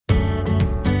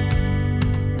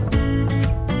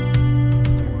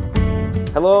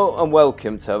Hello and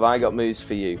welcome to Have I Got Moves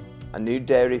For You, a new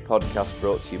dairy podcast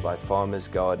brought to you by Farmers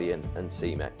Guardian and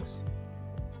CEMEX.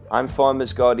 I'm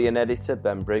Farmers Guardian editor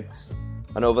Ben Briggs,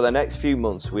 and over the next few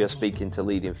months we are speaking to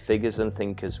leading figures and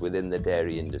thinkers within the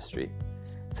dairy industry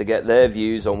to get their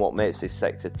views on what makes this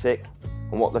sector tick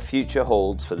and what the future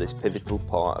holds for this pivotal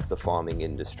part of the farming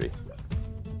industry.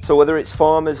 So whether it's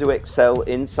farmers who excel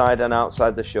inside and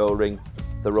outside the show ring,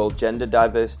 the role gender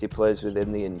diversity plays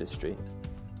within the industry,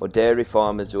 or dairy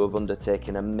farmers who have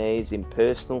undertaken amazing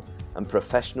personal and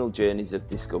professional journeys of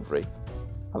discovery,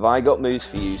 Have I Got Moves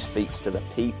For You speaks to the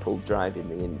people driving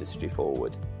the industry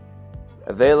forward.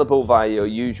 Available via your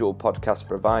usual podcast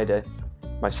provider,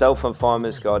 myself and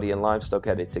Farmers Guardian livestock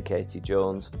editor Katie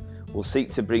Jones will seek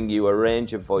to bring you a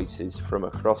range of voices from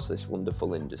across this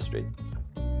wonderful industry.